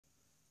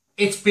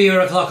It's beer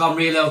o'clock on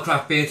Real Ale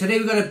Craft Beer. Today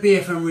we've got a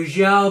beer from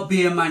Riegele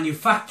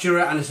BierManufaktur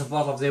and it's a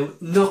bottle of the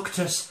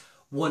Noctus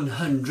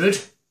 100.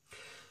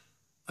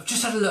 I've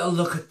just had a little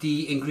look at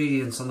the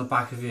ingredients on the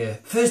back of here.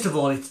 First of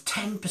all, it's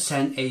 10%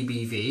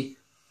 ABV.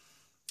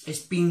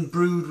 It's been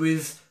brewed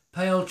with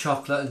pale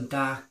chocolate and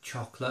dark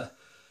chocolate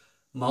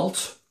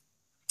malt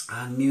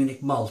and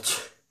Munich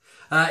malt.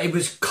 It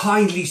was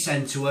kindly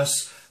sent to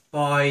us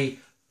by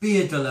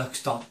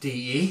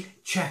beerdeluxe.de.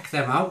 Check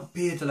them out,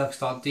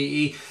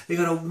 beerdeluxe.de. They've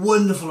got a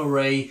wonderful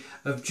array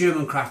of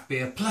German craft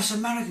beer plus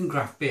American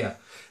craft beer.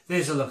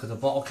 There's a look at the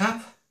bottle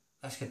cap.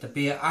 Let's get the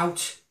beer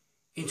out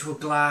into a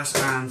glass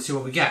and see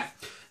what we get.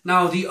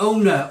 Now the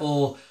owner,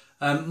 or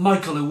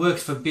Michael, who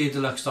works for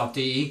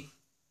beerdeluxe.de,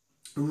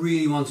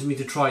 really wanted me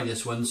to try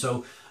this one,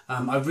 so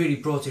I really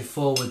brought it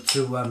forward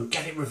to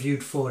get it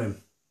reviewed for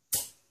him.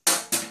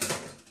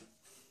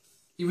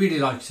 He really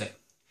likes it.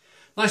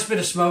 Nice bit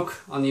of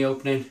smoke on the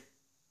opening.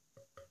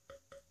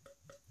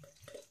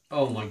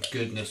 Oh my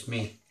goodness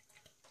me.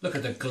 Look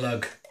at the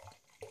glug.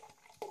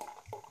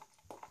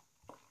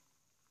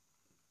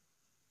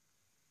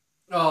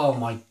 Oh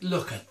my,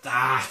 look at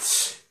that.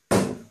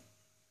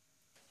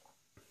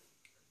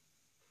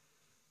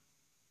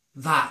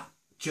 That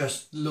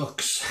just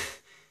looks,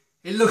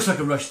 it looks like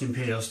a Russian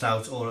Imperial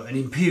Stout or an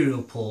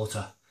Imperial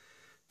Porter.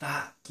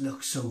 That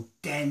looks so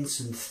dense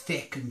and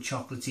thick and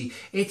chocolatey.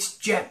 It's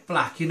jet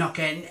black. You're not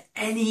getting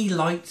any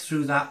light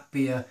through that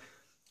beer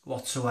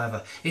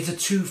whatsoever. It's a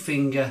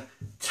 2-finger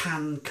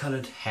tan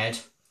coloured head,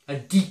 a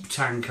deep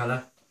tan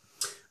colour.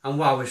 And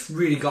wow, it's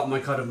really got my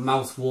kind of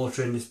mouth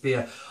water in this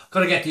beer.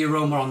 Got to get the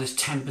aroma on this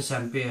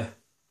 10% beer.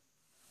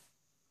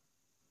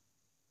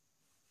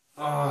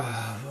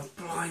 Oh,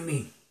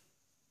 blimey.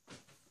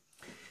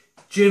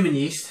 German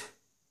yeast.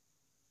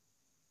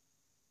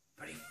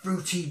 Very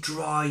fruity,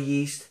 dry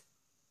yeast.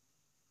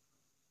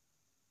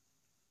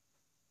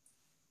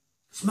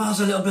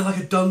 Smells a little bit like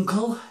a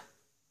dunkel.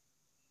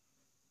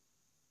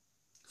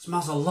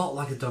 Smells a lot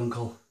like a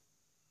dunkel.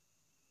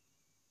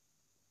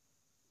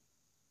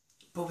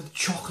 But with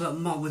chocolate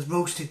malt, with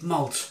roasted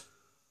malt.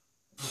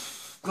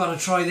 Gotta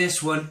try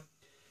this one.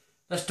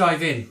 Let's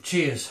dive in.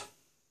 Cheers.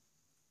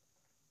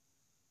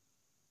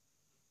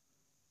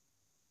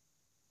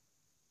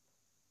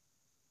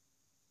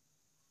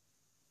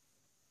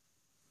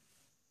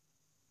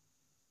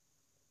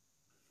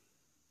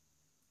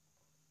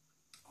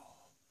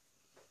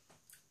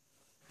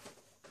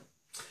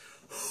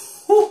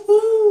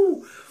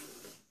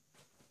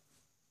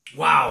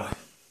 Wow.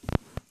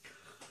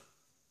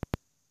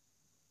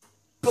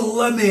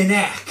 Bloomin'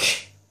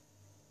 heck,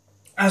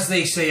 as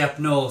they say up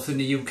north in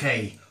the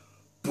UK.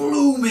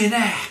 Bloomin'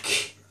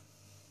 heck.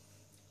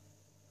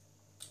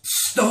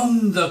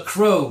 Stone the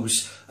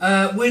crows.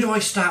 Where do I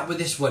start with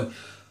this one?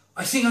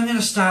 I think I'm going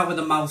to start with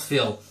the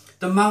mouthfeel.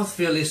 The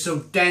mouthfeel is so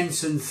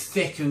dense and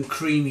thick and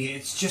creamy.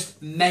 It's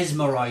just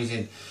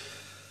mesmerising.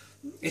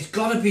 There's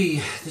got to be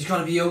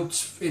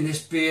oats in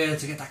this beer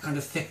to get that kind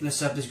of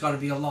thickness up. There's got to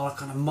be a lot of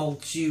kind of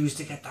malts used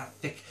to get that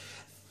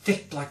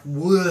thick like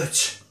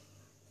wort,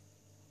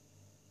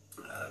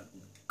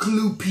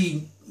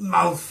 gloopy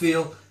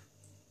mouthfeel.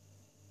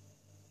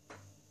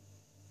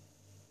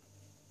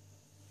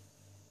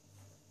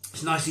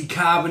 It's nicely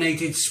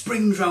carbonated,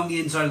 springs round the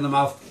inside of the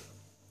mouth,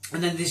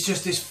 and then there's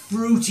just this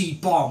fruity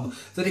bomb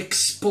that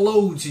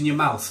explodes in your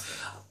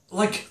mouth.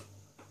 Like,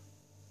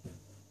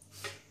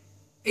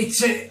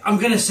 I'm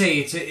going to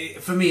say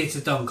for me it's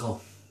a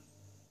dunkel.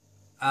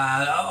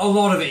 A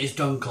lot of it is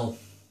dunkel.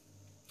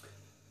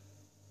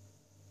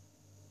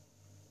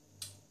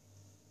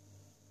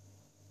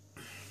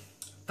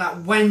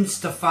 That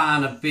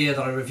Weihenstephaner beer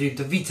that I reviewed,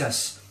 the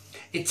Vitus,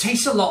 it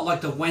tastes a lot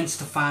like the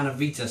Weihenstephaner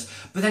Vitus,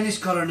 but then it's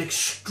got an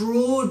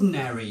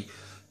extraordinary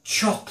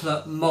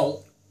chocolate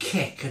malt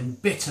kick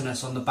and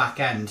bitterness on the back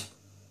end.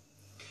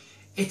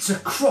 It's a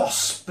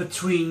cross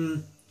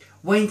between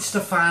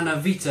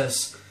Weihenstephaner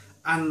Vitus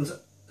and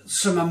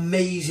some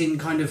amazing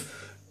kind of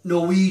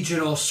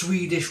Norwegian or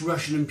Swedish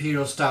Russian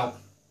Imperial Stout.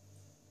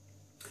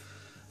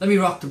 Let me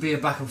rock the beer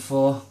back and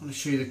forth. I want to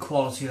show you the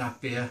quality of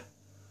that beer.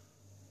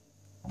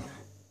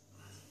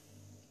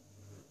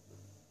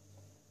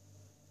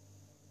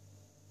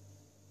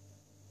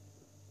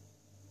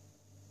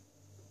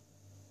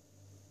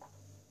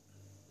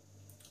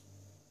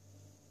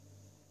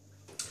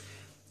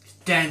 It's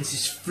dense,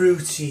 it's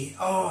fruity.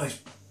 Oh, it's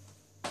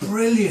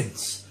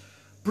brilliant.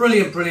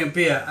 Brilliant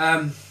beer.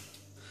 I'm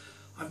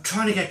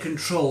trying to get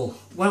control.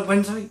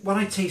 When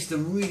I taste a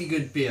really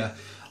good beer,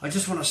 I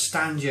just want to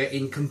stand here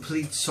in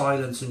complete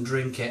silence and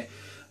drink it.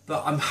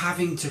 But I'm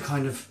having to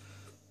kind of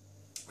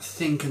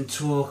think and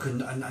talk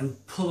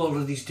and pull all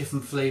of these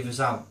different flavours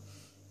out.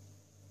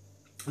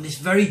 And it's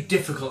very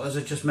difficult, as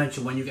I just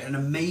mentioned, when you get an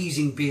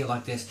amazing beer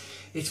like this.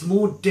 It's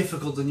more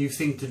difficult than you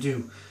think to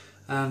do.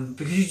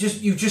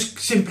 Because you just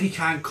simply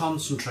can't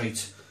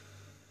concentrate.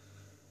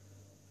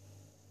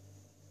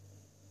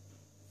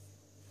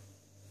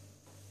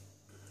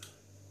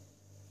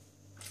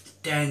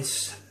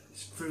 Dense,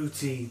 it's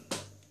fruity,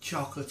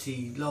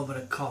 chocolatey, a little bit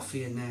of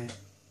coffee in there.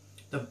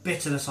 The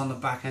bitterness on the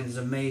back end is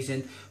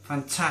amazing.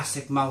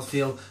 Fantastic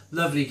mouthfeel,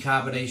 lovely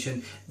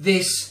carbonation.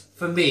 This,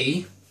 for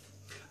me,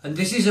 and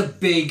this is a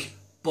big,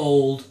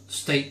 bold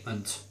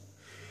statement,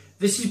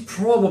 this is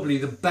probably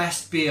the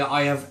best beer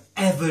I have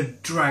ever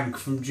drank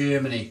from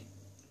Germany.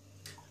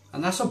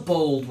 And that's a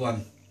bold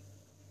one.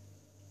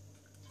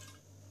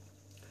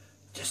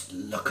 Just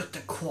look at the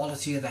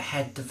quality of the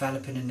head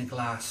developing in the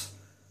glass.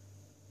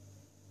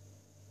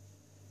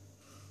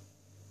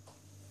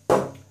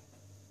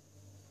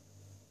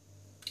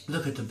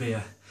 Look at the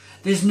beer.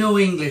 There's no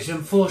English,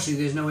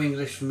 unfortunately there's no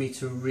English for me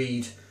to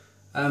read.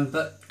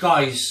 But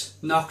guys,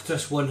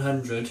 Noctus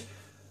 100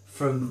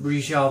 from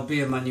Riegele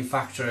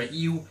BierManufaktur,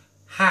 you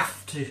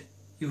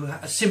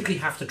simply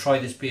have to try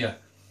this beer.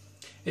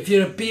 If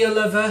you're a beer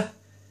lover,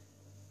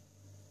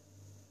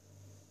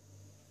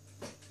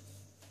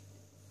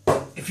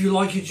 if you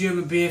like your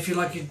German beer, if you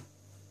like your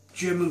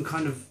German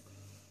kind of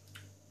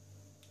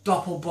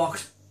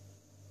Doppelbock,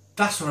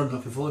 that's what I'm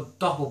looking for,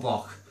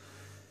 Doppelbock.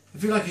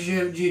 If you like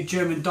your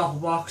German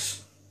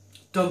Doppelbocks,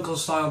 Dunkel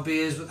style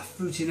beers with the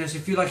fruitiness,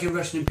 if you like your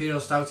Russian Imperial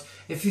Stout,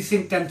 if you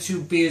think them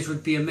two beers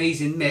would be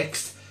amazing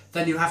mixed,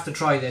 then you have to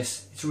try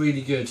this. It's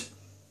really good.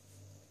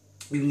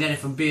 You can get it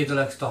from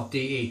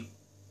beerdeluxe.de.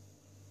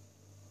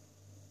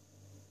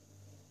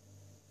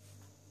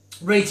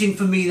 Rating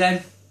for me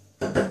then.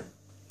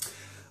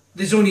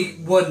 There's only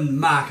one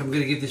mark I'm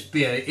going to give this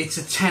beer. It's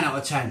a 10 out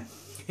of 10.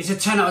 It's a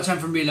 10 out of 10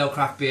 from Riegele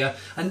Craft Beer.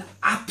 An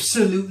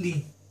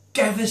absolutely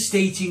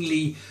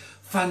devastatingly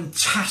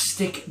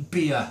fantastic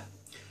beer.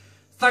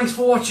 Thanks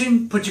for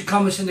watching. Put your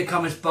comments in the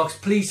comments box.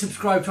 Please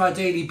subscribe to our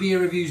daily beer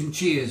reviews and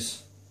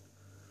cheers.